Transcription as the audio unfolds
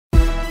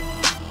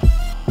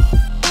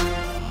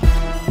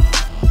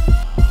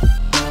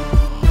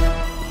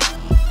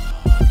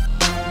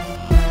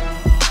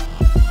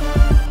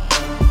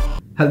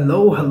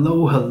Hello,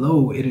 hello,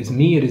 hello. It is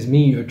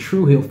me, your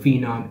Tru Heel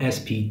Phenom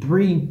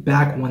SP3,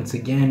 back once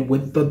again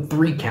with the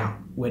 3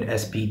 count with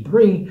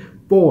SP3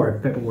 for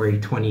February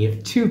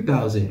 20th,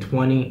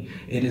 2020.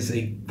 It is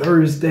a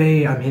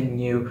Thursday. I'm hitting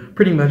you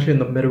pretty much in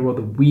the middle of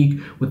the week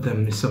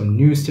with some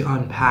news to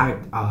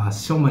unpack.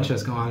 So much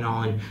has gone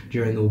on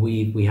during the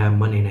week. We had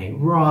Monday Night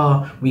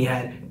Raw. We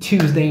had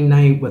Tuesday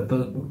night with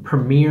the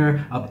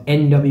premiere of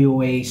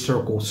NWA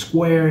Circle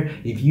Square.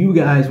 If you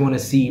guys want to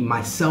see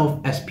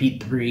myself,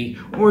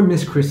 SP3, or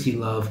Miss Chrissy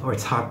Love, or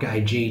Top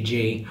Guy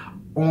JJ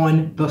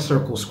on the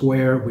Circle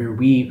Square, where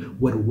we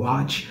would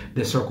watch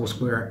the Circle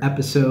Square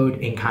episode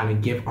and kind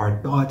of give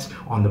our thoughts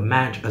on the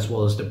match as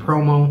well as the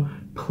promo,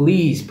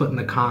 please put in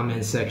the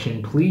comments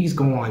section. Please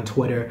go on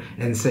Twitter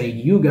and say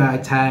you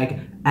guys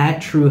tag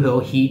at Tru Heel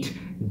Heat,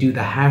 do the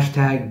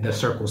hashtag the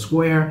Circle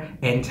Square,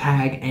 and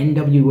tag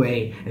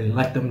NWA and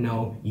let them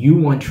know you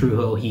want Tru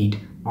Heel Heat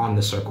on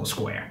the Circle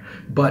Square.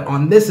 But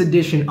on this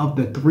edition of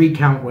the 3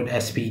 count with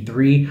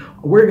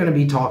SP3, we're going to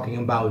be talking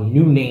about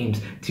new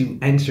names to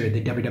enter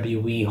the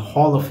WWE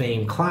Hall of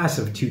Fame class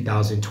of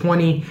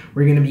 2020.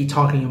 We're going to be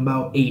talking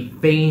about a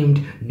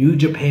famed New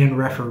Japan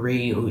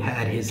referee who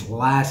had his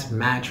last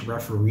match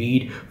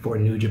refereed for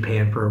New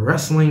Japan Pro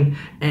Wrestling.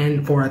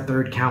 And for our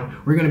 3rd count,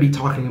 we're going to be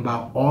talking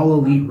about All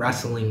Elite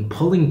Wrestling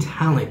pulling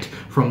talent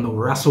from the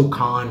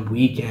Wrestlecon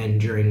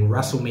weekend during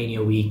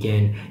WrestleMania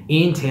weekend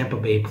in Tampa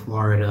Bay,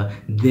 Florida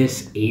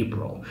this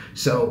April.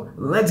 So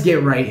let's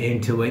get right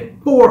into it.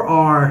 For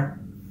our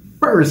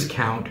 1st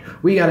count,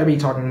 we got to be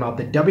talking about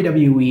the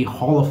WWE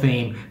Hall of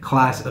Fame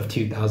class of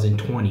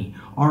 2020.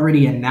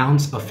 Already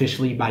announced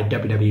officially by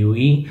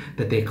WWE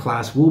that the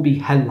class will be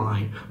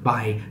headlined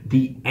by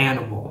the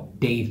Animal,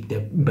 Dave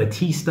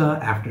Batista,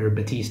 after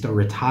Batista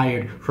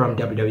retired from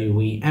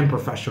WWE and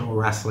professional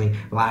wrestling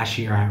last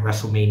year at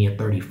WrestleMania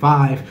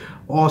 35.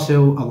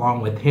 Also,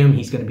 along with him,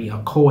 he's going to be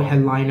a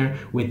co-headliner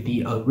with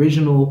the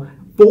original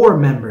 4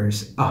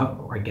 members,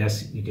 I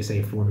guess you could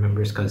say 4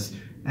 members because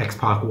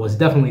X-Pac was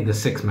definitely the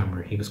 6th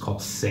member. He was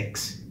called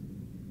 6.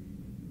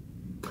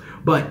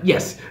 But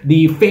yes,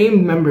 the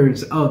famed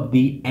members of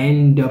the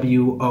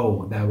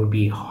NWO, that would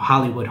be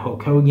Hollywood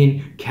Hulk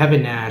Hogan,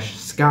 Kevin Nash,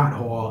 Scott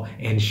Hall,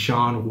 and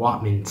Sean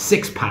Waltman,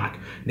 6-pack.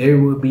 They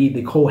will be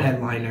the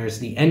co-headliners,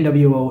 the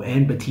NWO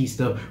and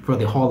Batista, for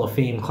the Hall of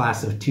Fame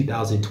class of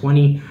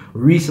 2020.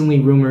 Recently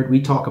rumored,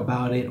 we talk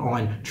about it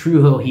on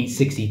Tru Heel Heat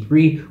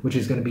 63, which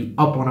is going to be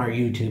up on our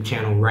YouTube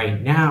channel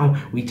right now.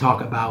 We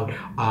talk about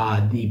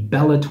the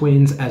Bella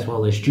Twins as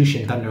well as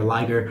Jushin Thunder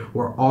Liger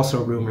were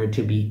also rumored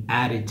to be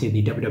added to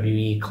the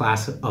WWE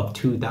class of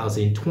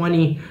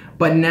 2020.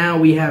 But now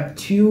we have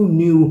 2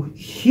 new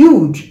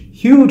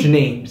huge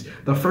names.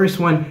 The first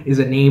one is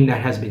a name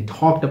that has been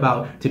talked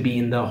about to be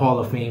in the Hall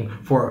of Fame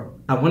for,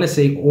 I want to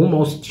say,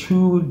 almost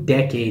 2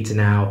 decades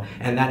now,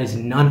 and that is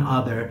none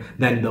other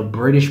than the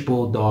British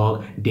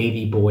Bulldog,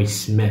 Davey Boy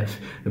Smith.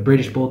 The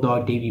British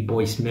Bulldog, Davey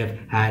Boy Smith,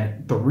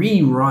 had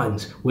 3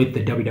 runs with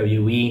the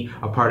WWE,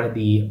 a part of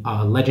the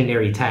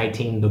legendary tag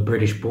team, the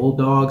British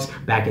Bulldogs,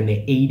 back in the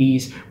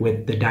 80s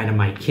with the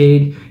Dynamite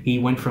Kid. He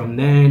went from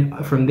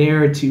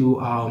there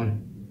to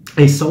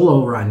a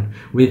solo run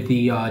with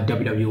the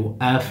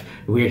WWF,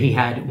 where he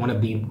had one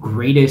of the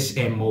greatest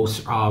and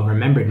most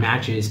remembered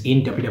matches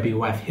in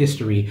WWF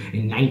history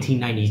in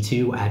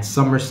 1992 at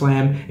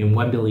SummerSlam in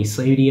Wembley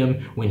Stadium,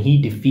 when he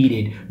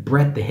defeated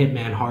Bret the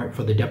Hitman Hart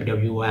for the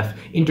WWF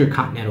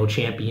Intercontinental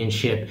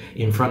Championship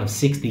in front of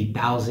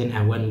 60,000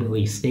 at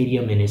Wembley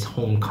Stadium in his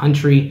home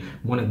country.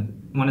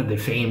 One of the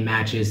famed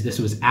matches. This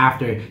was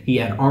after he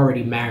had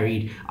already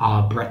married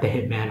Bret the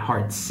Hitman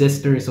Hart's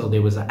sister, so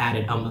there was an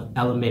added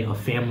element of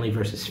family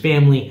versus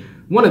family.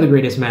 One of the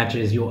greatest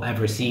matches you'll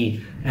ever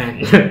see,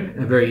 and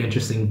a very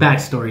interesting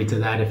backstory to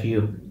that if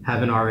you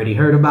haven't already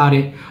heard about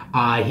it.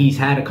 He's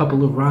had a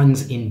couple of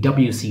runs in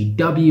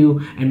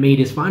WCW and made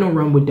his final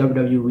run with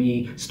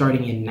WWE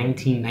starting in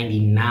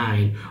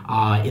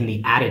 1999 in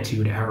the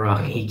Attitude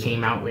Era. He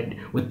came out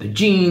with the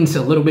jeans,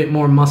 a little bit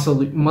more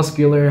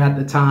muscular at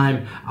the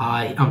time.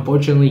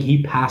 Unfortunately,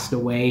 he passed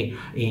away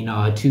in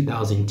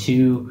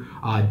 2002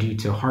 due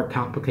to heart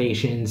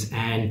complications,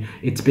 and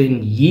it's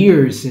been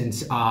years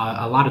since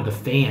a lot of the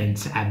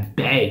fans have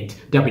begged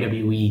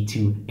WWE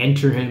to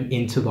enter him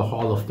into the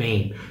Hall of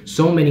Fame.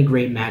 So many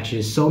great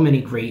matches, so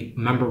many great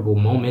memorable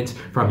moments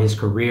from his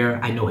career.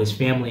 I know his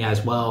family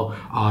as well,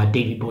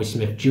 Davey Boy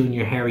Smith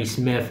Jr., Harry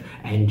Smith,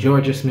 and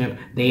Georgia Smith,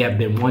 they have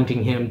been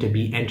wanting him to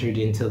be entered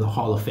into the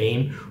Hall of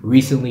Fame.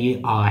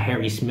 Recently,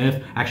 Harry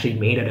Smith actually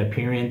made an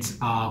appearance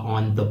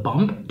on The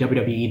Bump,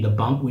 WWE The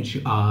Bump, which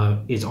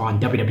is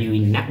on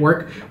WWE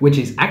Network, which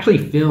is actually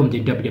filmed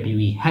in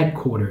WWE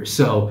headquarters.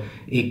 So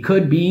it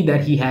could be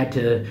that he had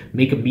to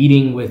make a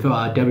meeting with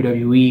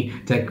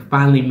WWE to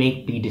finally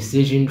make the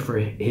decision for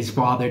his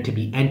father to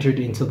be entered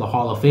into the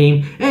Hall of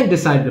Fame, and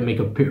decided to make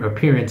an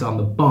appearance on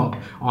The Bump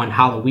on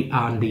Halloween,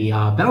 on the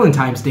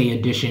Valentine's Day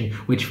edition,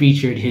 which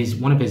featured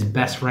one of his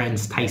best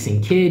friends,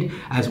 Tyson Kidd,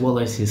 as well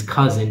as his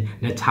cousin,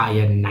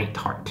 Natalya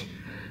Neidhart.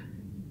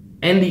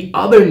 And the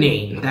other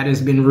name that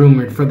has been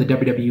rumored for the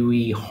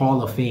WWE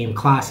Hall of Fame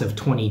class of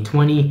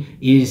 2020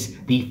 is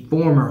the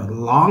former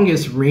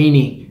longest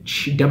reigning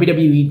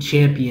WWE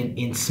champion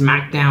in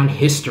SmackDown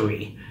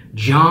history,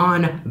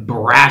 John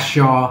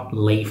Bradshaw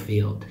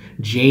Layfield,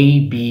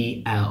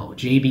 JBL.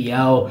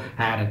 JBL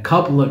had a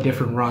couple of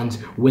different runs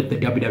with the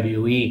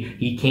WWE.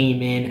 He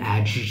came in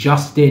as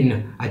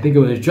I think it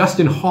was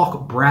Justin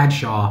Hawk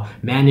Bradshaw,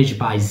 managed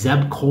by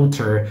Zeb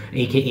Coulter,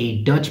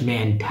 aka Dutch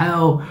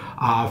Mantel.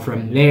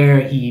 From there,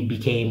 he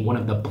became one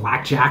of the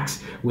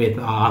Blackjacks with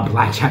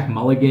Blackjack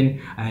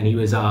Mulligan, and he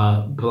was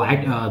the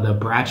Bradshaw,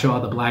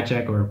 the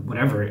Blackjack, or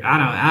whatever.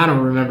 I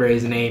don't remember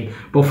his name.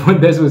 Before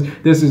this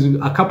is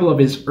a couple of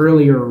his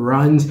earlier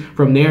runs.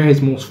 From there,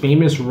 his most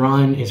famous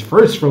run, his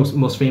first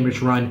most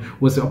famous run,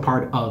 was a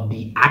part of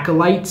the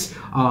Acolytes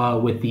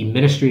with the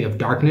Ministry of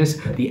Darkness.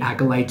 The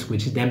Acolytes,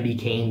 which then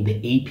became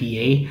the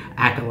APA,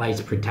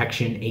 Acolytes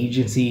Protection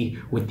Agency,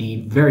 with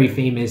the very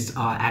famous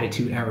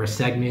Attitude Era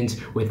segments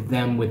with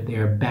them with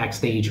their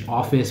backstage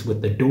office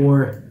with the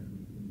door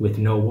with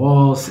no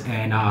walls,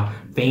 and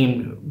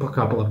famed a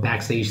couple of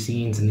backstage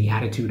scenes in the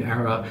Attitude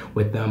Era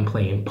with them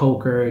playing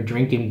poker,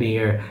 drinking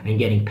beer, and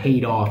getting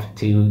paid off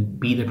to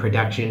be the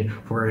protection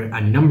for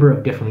a number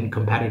of different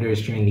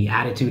competitors during the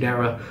Attitude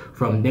Era.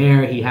 From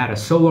there, he had a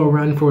solo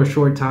run for a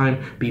short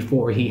time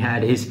before he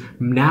had his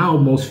now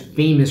most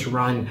famous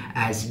run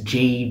as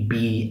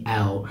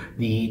JBL,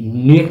 the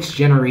next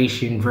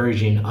generation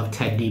version of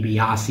Ted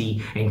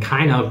DiBiase, and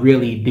kind of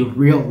really the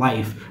real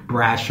life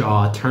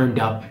Bradshaw turned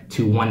up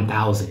to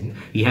 1000.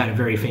 He had a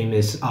very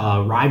famous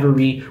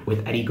rivalry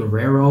with Eddie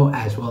Guerrero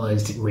as well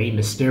as Rey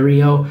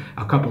Mysterio.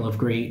 A couple of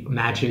great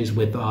matches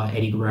with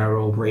Eddie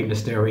Guerrero, Rey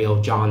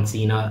Mysterio, John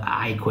Cena.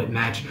 I Quit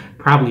match,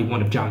 probably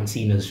one of John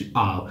Cena's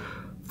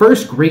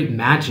first great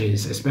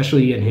matches,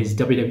 especially in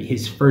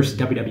his first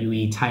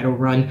WWE title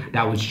run.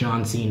 That was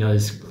John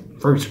Cena's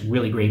first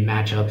really great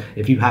matchup.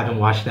 If you haven't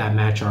watched that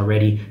match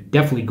already,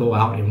 definitely go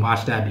out and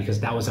watch that, because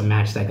that was a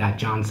match that got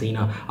John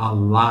Cena a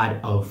lot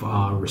of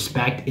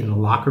respect in the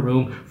locker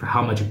room for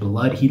how much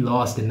blood he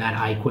lost in that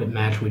I Quit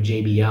match with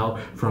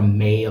JBL from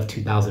May of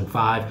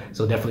 2005.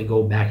 So definitely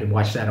go back and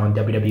watch that on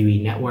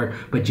WWE Network.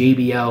 But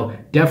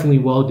JBL definitely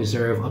well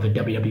deserved of a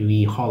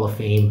WWE Hall of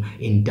Fame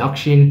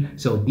induction.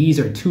 So these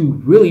are two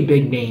really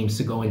big names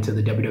to go into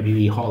the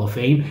WWE Hall of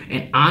Fame.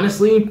 And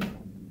honestly,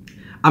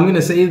 I'm going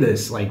to say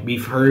this, like,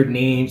 we've heard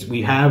names.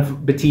 We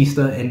have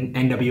Batista and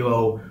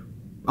NWO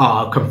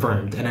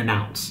confirmed and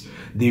announced.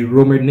 The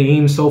rumored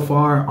names so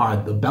far are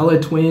the Bella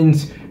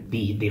Twins,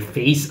 the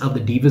face of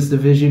the Divas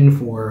division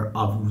for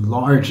a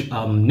large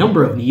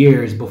number of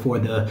years before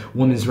the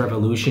Women's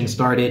Revolution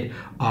started.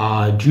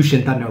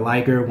 Jushin Thunder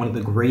Liger, one of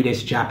the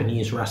greatest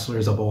Japanese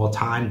wrestlers of all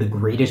time, the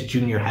greatest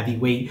junior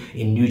heavyweight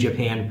in New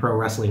Japan Pro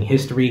Wrestling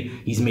history.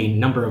 He's made a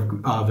number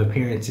of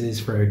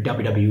appearances for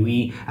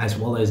WWE as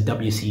well as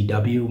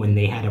WCW when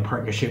they had a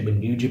partnership with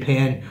New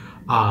Japan.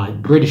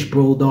 British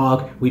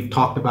Bulldog, we've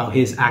talked about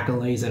his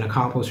accolades and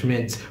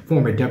accomplishments.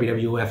 Former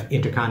WWF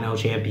Intercontinental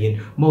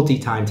Champion,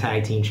 multi-time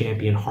tag team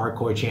champion,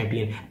 hardcore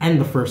champion, and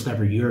the first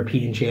ever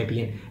European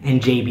champion. And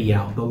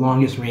JBL,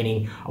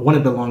 one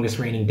of the longest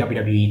reigning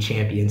WWE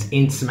champions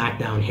in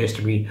SmackDown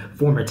history,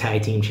 former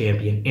tag team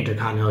champion,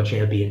 Intercontinental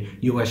champion,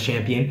 US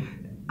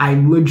champion. I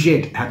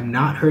legit have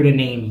not heard a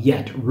name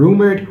yet,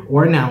 rumored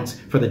or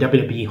announced, for the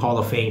WWE Hall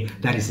of Fame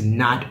that is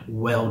not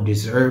well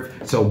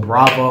deserved. So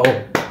bravo,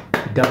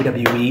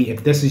 WWE.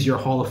 If this is your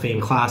Hall of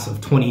Fame class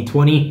of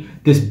 2020,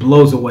 this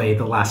blows away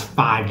the last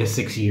 5 to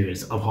 6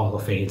 years of Hall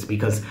of Fames,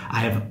 because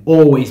I have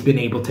always been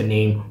able to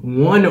name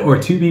 1 or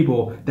 2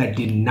 people that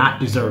did not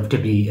deserve to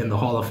be in the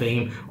Hall of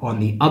Fame on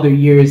the other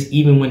years,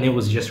 even when it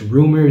was just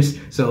rumors.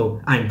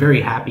 So I'm very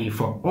happy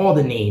for all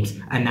the names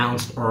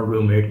announced or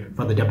rumored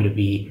for the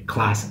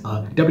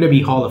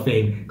WWE Hall of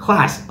Fame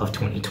class of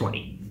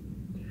 2020.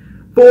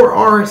 For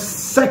our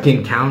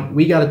second count,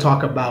 we got to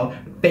talk about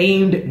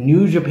famed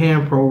New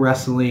Japan Pro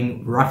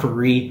Wrestling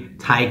referee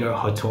Tiger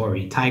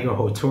Hattori. Tiger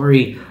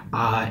Hattori,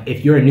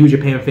 if you're a New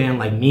Japan fan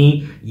like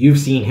me, you've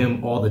seen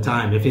him all the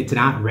time. If it's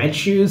not Red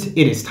Shoes,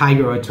 it is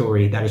Tiger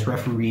Hattori that has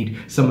refereed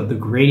some of the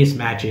greatest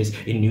matches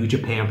in New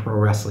Japan Pro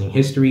Wrestling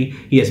history.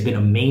 He has been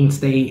a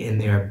mainstay in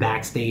their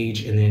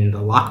backstage and in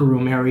the locker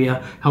room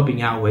area,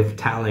 helping out with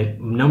talent,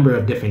 a number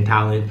of different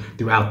talent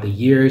throughout the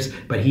years.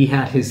 But he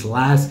had his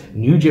last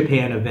New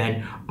Japan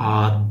event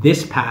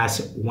this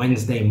past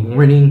Wednesday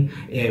morning.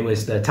 It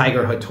was the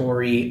Tiger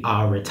Hattori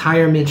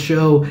retirement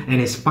show, and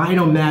his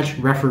final match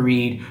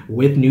refereed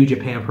with New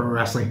Japan Pro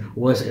Wrestling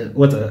was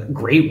a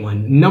great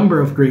one. Number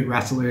of great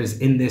wrestlers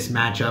in this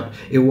matchup.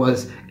 It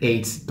was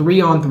a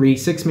 3-on-3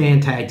 6-man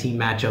tag team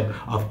matchup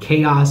of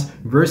Chaos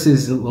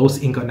versus Los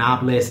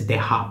Ingobernables de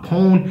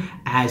Japón,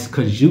 as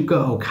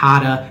Kazuchika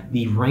Okada,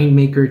 the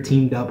Rainmaker,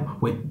 teamed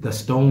up with the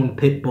Stone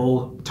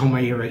Pitbull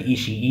Tomohiro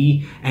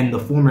Ishii and the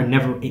former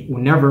never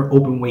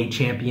openweight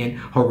champion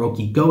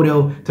Hiroki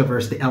Goto to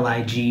versus the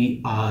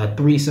AIG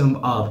threesome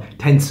of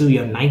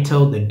Tetsuya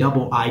Naito, the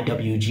double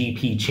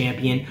IWGP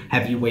champion,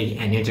 heavyweight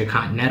and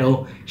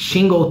intercontinental,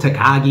 Shingo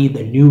Takagi,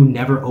 the new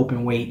never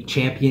openweight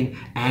champion,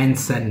 and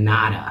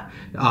Sonata.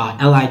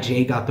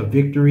 LIJ got the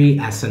victory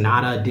as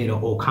Sonata did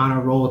an Okada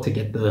roll to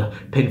get the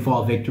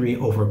pinfall victory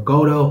over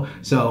Goto.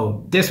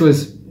 So this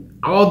was,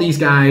 all these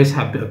guys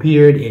have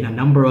appeared in a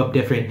number of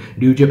different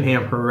New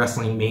Japan Pro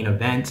Wrestling main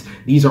events.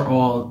 These are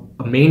all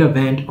main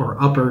event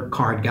or upper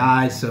card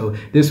guys. So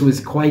this was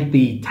quite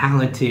the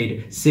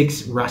talented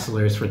 6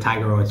 wrestlers for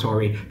Tiger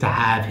Hattori to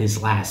have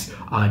his last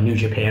New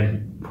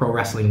Japan Pro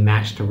Wrestling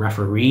match to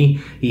referee.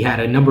 He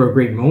had a number of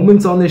great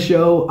moments on the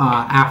show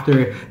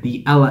after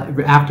the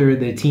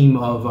team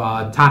of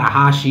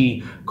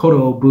Tanahashi, Kota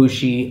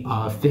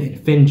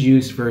Ibushi, Finn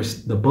Juice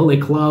versus the Bullet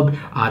Club.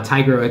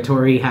 Tiger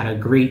Hattori had a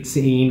great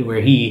scene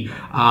where he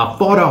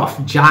fought off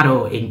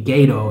Jado and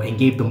Gato and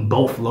gave them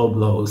both low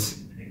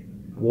blows.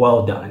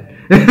 Well done.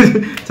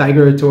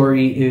 Tiger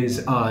Hattori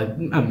is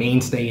a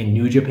mainstay in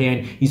New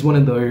Japan. He's one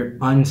of the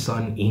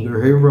unsung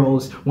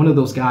heroes, one of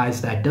those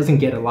guys that doesn't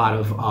get a lot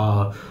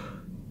of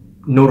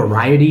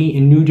notoriety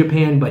in New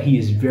Japan, but he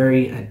is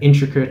very an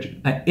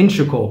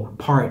integral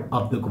part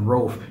of the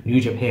growth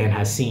New Japan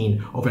has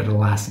seen over the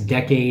last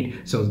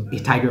decade. So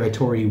Tiger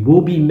Hattori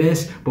will be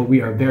missed, but we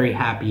are very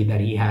happy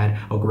that he had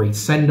a great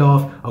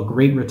send-off, a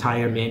great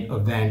retirement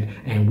event,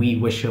 and we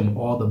wish him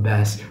all the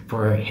best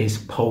for his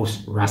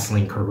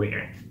post-wrestling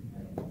career.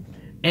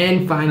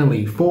 And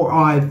finally, for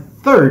our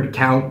third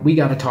count, we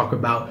got to talk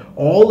about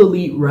All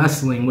Elite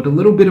Wrestling with a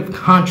little bit of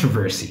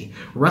controversy.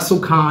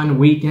 Wrestlecon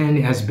weekend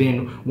has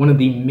been one of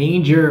the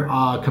major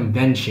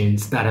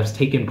conventions that has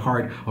taken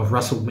part of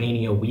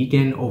WrestleMania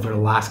weekend over the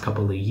last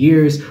couple of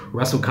years.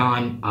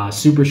 Wrestlecon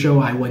Super Show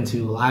I went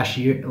to last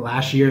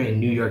year in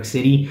New York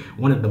City,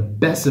 one of the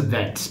best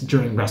events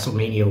during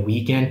WrestleMania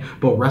weekend.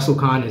 But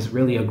Wrestlecon is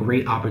really a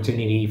great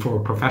opportunity for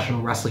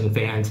professional wrestling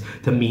fans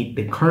to meet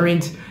the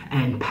current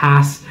and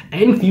past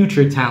and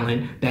future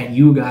talent that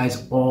you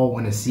guys all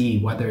want to see,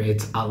 whether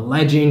it's a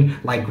legend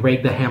like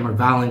Greg the Hammer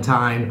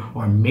Valentine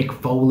or Mick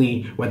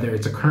Foley, whether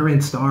it's a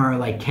current star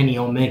like Kenny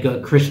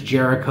Omega, Chris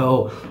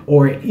Jericho,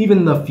 or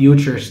even the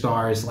future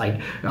stars like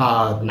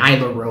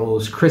Nyla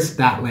Rose, Chris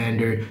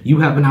Statlander. You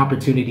have an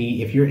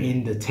opportunity, if you're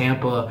in the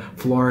Tampa,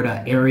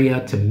 Florida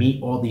area, to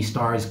meet all these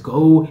stars.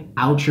 Go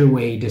out your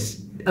way to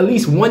at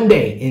least one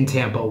day in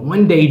Tampa,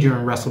 one day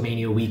during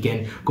WrestleMania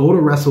weekend. Go to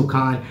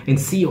WrestleCon and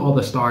see all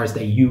the stars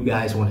that you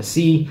guys want to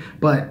see.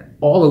 But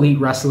All Elite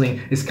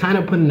Wrestling is kind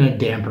of putting a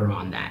damper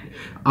on that.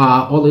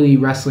 All Elite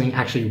Wrestling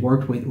actually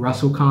worked with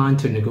WrestleCon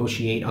to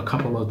negotiate a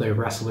couple of their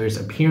wrestlers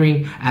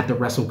appearing at the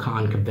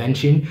WrestleCon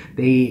convention.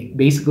 They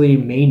basically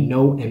made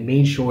note and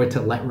made sure to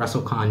let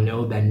WrestleCon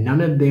know that none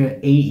of their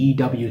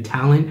AEW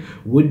talent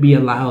would be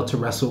allowed to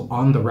wrestle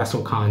on the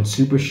WrestleCon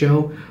Super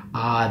Show.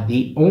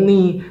 The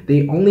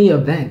only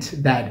event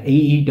that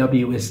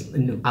AEW is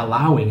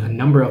allowing a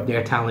number of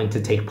their talent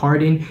to take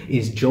part in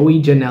is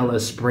Joey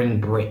Janela's Spring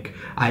Break.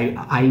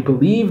 I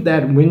believe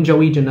that when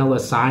Joey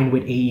Janela signed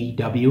with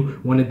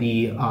AEW, one of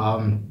the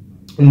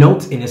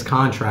notes in his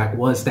contract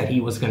was that he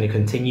was going to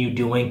continue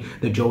doing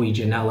the Joey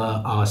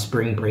Janela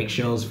Spring Break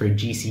shows for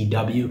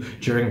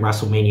GCW during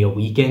WrestleMania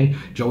weekend.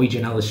 Joey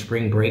Janela's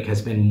Spring Break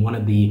has been one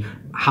of the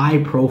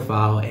high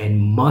profile and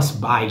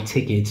must buy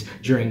tickets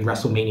during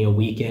WrestleMania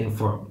weekend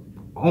for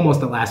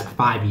almost the last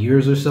 5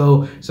 years or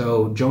so.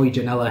 So Joey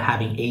Janela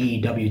having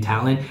AEW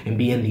talent and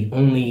being the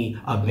only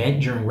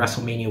event during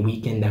WrestleMania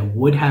weekend that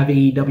would have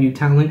AEW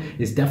talent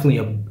is definitely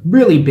a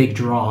really big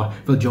draw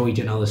for Joey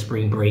Janela's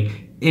Spring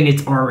Break. And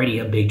it's already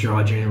a big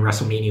draw during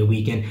WrestleMania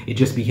weekend. It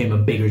just became a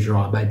bigger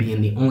draw by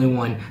being the only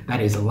one that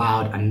is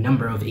allowed a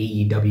number of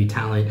AEW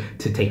talent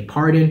to take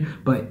part in.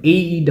 But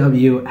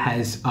AEW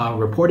has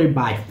reported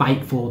by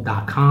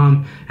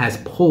Fightful.com has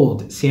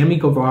pulled Sammy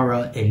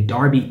Guevara and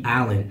Darby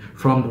Allin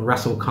from the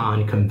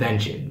WrestleCon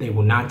convention. They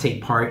will not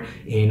take part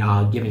in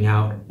giving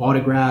out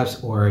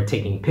autographs or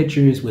taking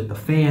pictures with the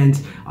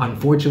fans.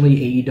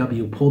 Unfortunately,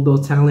 AEW pulled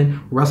those talent.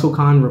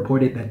 WrestleCon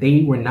reported that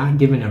they were not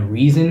given a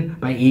reason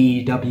by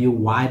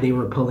AEW why they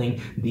were pulling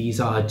these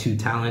two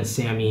talents,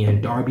 Sammy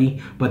and Darby,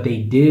 but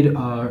they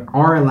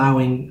are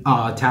allowing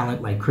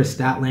talent like Chris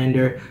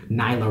Statlander,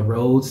 Nyla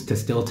Rose to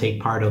still take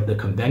part of the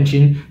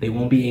convention. They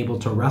won't be able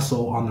to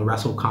wrestle on the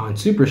WrestleCon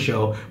Super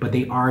Show, but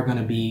they are going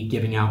to be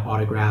giving out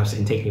autographs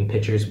and taking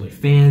pictures with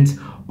fans.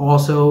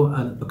 Also,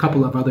 a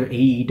couple of other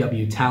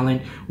AEW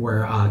talent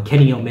were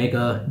Kenny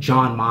Omega,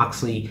 Jon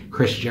Moxley,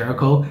 Chris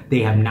Jericho. They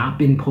have not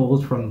been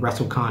pulled from the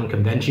WrestleCon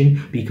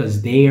convention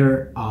because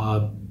their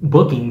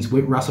bookings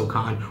with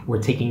WrestleCon were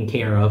taken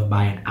care of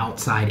by an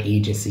outside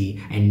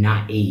agency and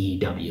not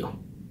AEW.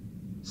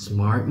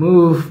 Smart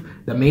move.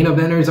 The main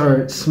eventers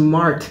are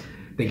smart.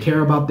 They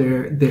care about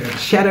their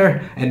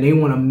cheddar, and they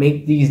want to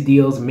make these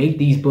deals, make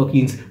these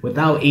bookings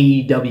without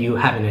AEW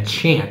having a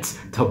chance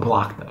to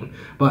block them.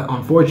 But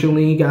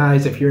unfortunately,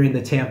 guys, if you're in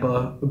the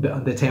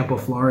Tampa,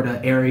 Florida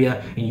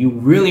area and you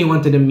really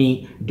wanted to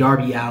meet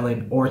Darby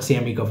Allin or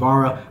Sammy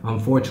Guevara,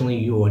 unfortunately,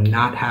 you will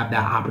not have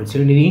that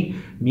opportunity.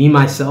 Me,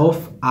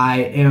 myself,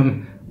 I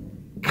am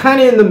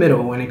kind of in the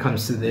middle when it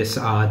comes to this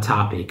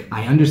topic.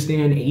 I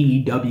understand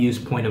AEW's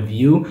point of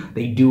view.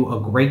 They do a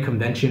great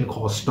convention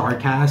called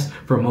StarCast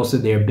for most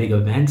of their big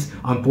events.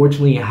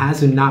 Unfortunately, it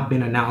has not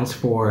been announced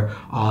for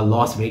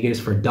Las Vegas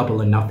for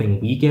Double or Nothing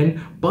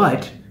weekend,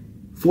 but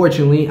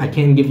fortunately, I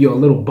can give you a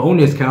little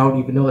bonus count,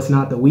 even though it's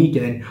not the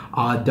weekend.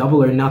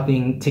 Double or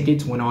Nothing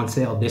tickets went on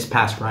sale this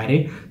past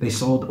Friday. They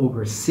sold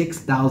over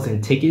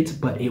 6,000 tickets,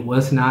 but it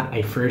was not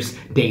a first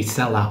day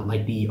sellout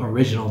like the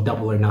original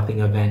Double or Nothing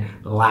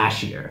event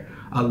last year.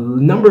 A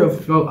number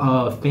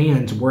of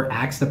fans were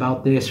asked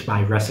about this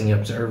by Wrestling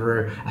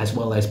Observer, as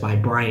well as by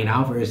Brian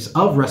Alvarez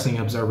of Wrestling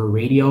Observer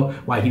Radio,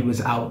 while he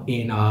was out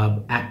in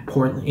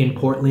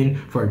Portland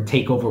for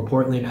TakeOver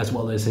Portland, as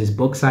well as his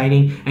book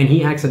signing. And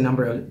he asked a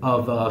number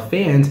of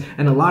fans,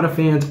 and a lot of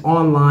fans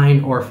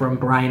online, or from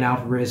Brian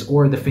Alvarez,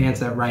 or the fans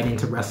that write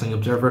into Wrestling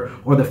Observer,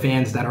 or the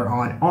fans that are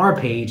on our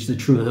page, the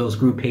Tru Heels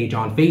group page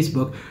on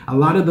Facebook, a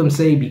lot of them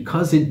say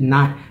because it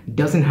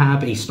doesn't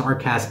have a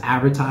StarCast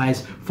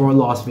advertised for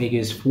Las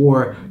Vegas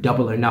for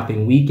Double or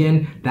Nothing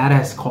weekend, that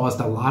has caused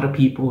a lot of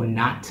people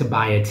not to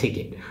buy a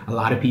ticket. A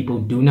lot of people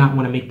do not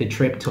want to make the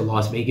trip to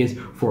Las Vegas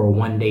for a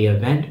one-day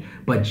event,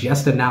 but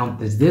just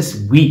announced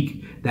this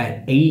week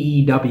that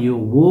AEW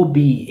will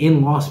be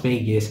in Las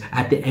Vegas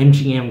at the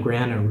MGM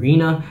Grand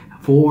Arena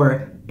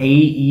for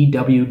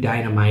AEW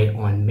Dynamite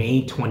on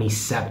May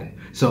 27th.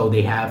 So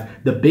they have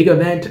the big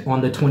event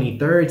on the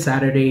 23rd,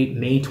 Saturday,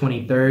 May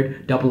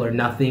 23rd, Double or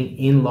Nothing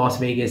in Las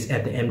Vegas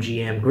at the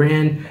MGM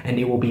Grand, and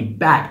they will be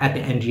back at the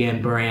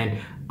MGM Grand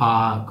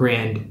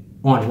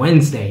on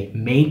Wednesday,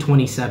 May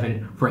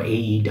 27th for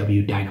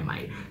AEW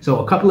Dynamite. So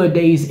a couple of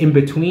days in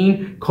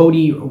between,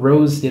 Cody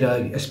Rhodes did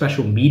a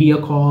special media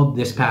call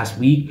this past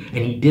week,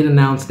 and he did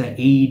announce that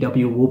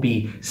AEW will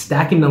be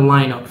stacking the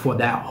lineup for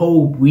that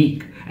whole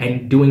week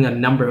and doing a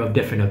number of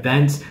different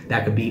events.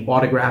 That could be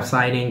autograph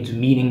signings,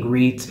 meet and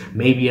greets,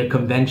 maybe a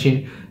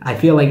convention. I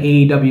feel like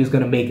AEW is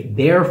going to make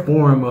their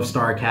form of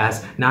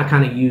StarCast, not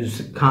kind of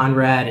use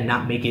Conrad and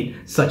not make it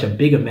such a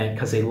big event,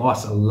 because they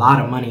lost a lot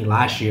of money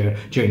last year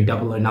during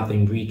Double or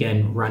Nothing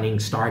weekend running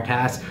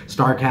StarCast.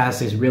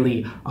 StarCast is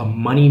really a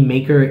money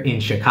maker in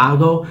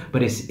Chicago,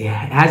 but it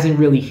hasn't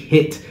really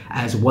hit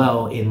as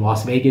well in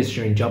Las Vegas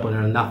during Double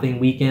or Nothing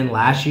weekend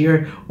last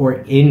year,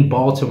 or in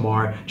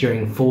Baltimore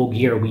during Full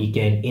Gear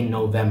weekend in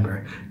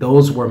November.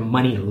 Those were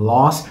money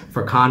lost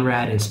for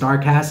Conrad and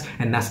StarCast,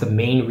 and that's the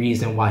main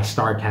reason why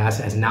StarCast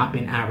has not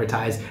been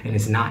advertised and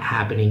is not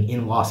happening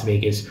in Las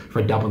Vegas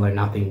for Double or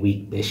Nothing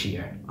week this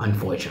year,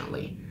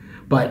 unfortunately.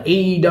 But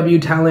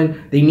AEW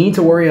talent, they need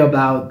to worry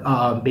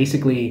about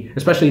basically,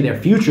 especially their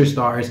future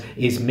stars,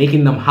 is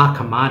making them hot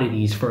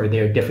commodities for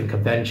their different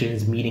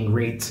conventions, meeting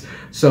greets.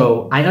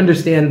 So I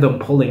understand them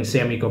pulling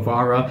Sammy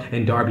Guevara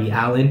and Darby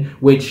Allin,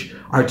 which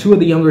are two of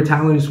the younger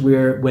talents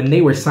where when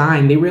they were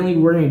signed, they really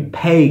weren't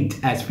pegged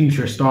as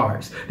future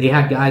stars. They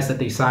had guys that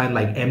they signed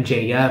like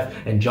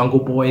MJF and Jungle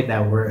Boy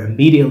that were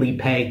immediately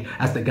pegged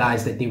as the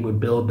guys that they would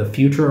build the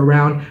future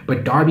around.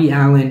 But Darby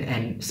Allin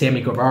and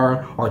Sammy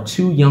Guevara are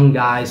two young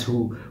guys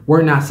who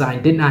were not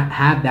signed, did not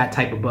have that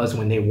type of buzz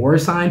when they were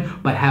signed,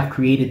 but have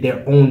created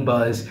their own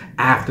buzz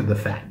after the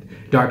fact.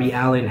 Darby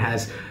Allin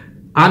has,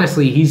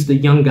 honestly, he's the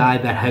young guy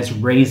that has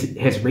raised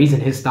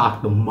his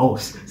stock the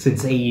most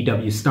since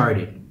AEW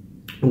started.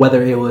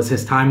 Whether it was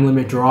his time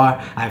limit draw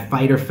at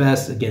Fyter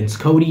Fest against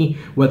Cody,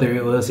 whether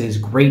it was his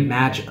great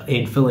match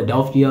in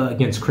Philadelphia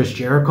against Chris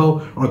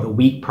Jericho, or the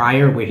week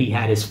prior where he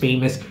had his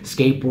famous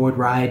skateboard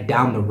ride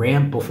down the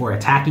ramp before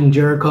attacking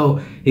Jericho,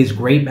 his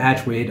great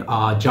match with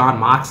Jon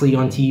Moxley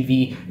on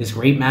TV, his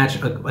great match,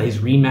 his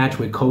rematch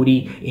with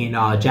Cody in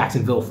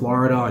Jacksonville,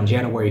 Florida on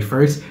January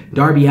 1st.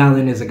 Darby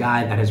Allin is a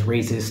guy that has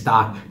raised his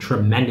stock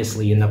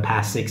tremendously in the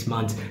past 6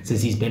 months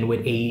since he's been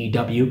with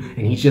AEW,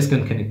 and he's just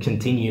going to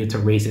continue to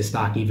raise his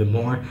stock even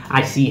more.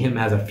 I see him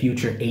as a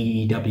future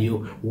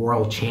AEW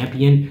world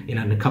champion in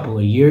a couple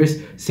of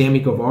years. Sammy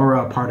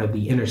Guevara, part of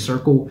the Inner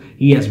Circle,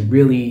 he has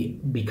really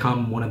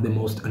become one of the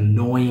most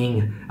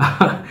annoying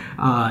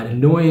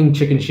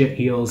chicken shit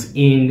heels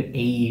in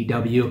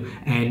AEW.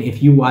 And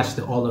if you watch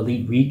the All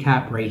Elite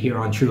recap right here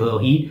on Tru Heel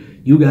Heat,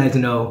 you guys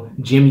know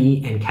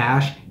Jimmy and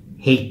Cash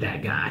hate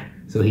that guy.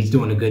 So he's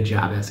doing a good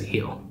job as a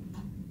heel.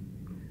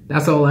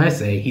 That's all I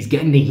say. He's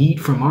getting the heat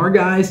from our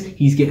guys.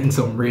 He's getting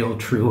some real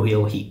Tru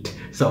Heel heat.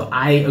 So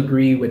I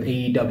agree with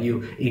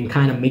AEW in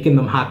kind of making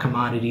them hot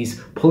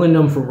commodities, pulling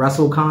them from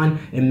Wrestlecon,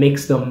 and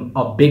makes them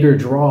a bigger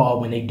draw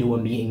when they do a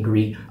meet and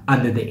greet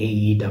under the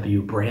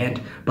AEW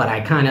brand. But I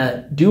kind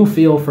of do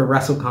feel for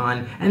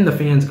Wrestlecon and the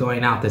fans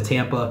going out to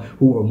Tampa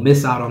who will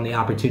miss out on the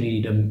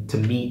opportunity to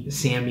meet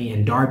Sammy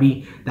and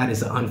Darby. That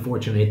is an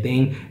unfortunate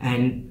thing.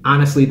 And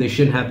honestly, they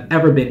shouldn't have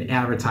ever been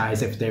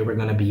advertised if they were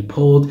going to be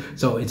pulled.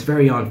 So it's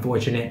very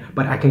unfortunate.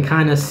 But I can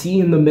kind of see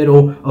in the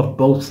middle of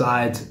both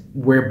sides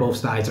where both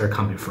sides are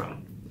coming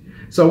from.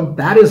 So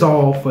that is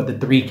all for the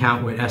 3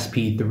 count with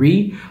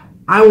SP3.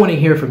 I want to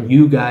hear from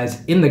you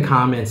guys in the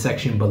comment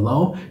section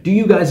below. Do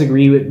you guys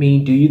agree with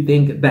me? Do you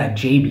think that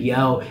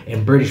JBL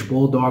and British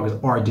Bulldogs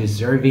are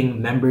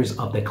deserving members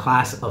of the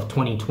class of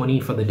 2020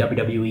 for the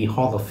WWE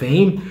Hall of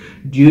Fame?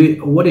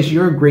 What is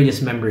your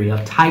greatest memory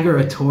of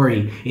Tiger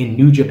Hattori in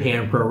New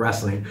Japan Pro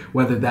Wrestling?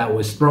 Whether that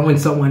was throwing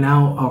someone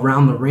out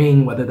around the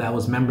ring, whether that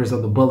was members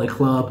of the Bullet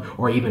Club,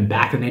 or even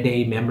back in the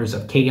day, members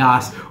of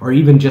Chaos, or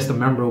even just a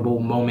memorable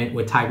moment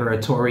with Tiger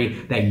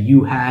Hattori that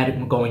you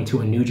had going to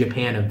a New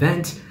Japan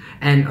event.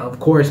 And of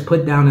course,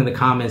 put down in the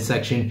comment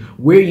section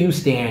where you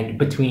stand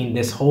between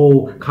this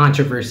whole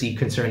controversy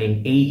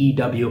concerning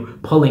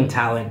AEW pulling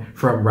talent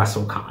from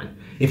Wrestlecon.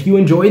 If you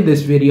enjoyed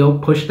this video,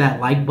 push that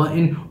like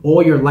button.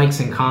 All your likes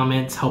and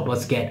comments help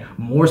us get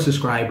more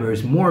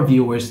subscribers, more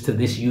viewers to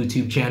this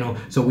YouTube channel.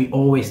 So we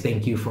always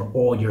thank you for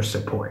all your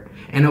support.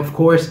 And of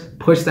course,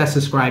 push that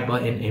subscribe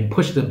button and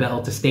push the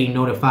bell to stay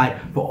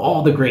notified for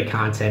all the great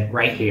content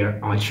right here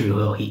on Tru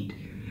Heel Heat.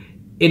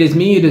 It is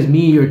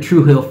me, your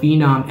Tru Heel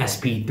Phenom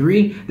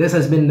SP3. This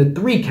has been the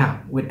 3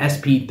 count with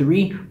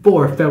SP3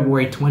 for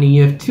February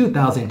 20th,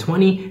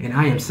 2020, and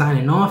I am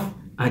signing off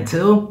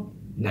until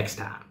next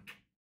time.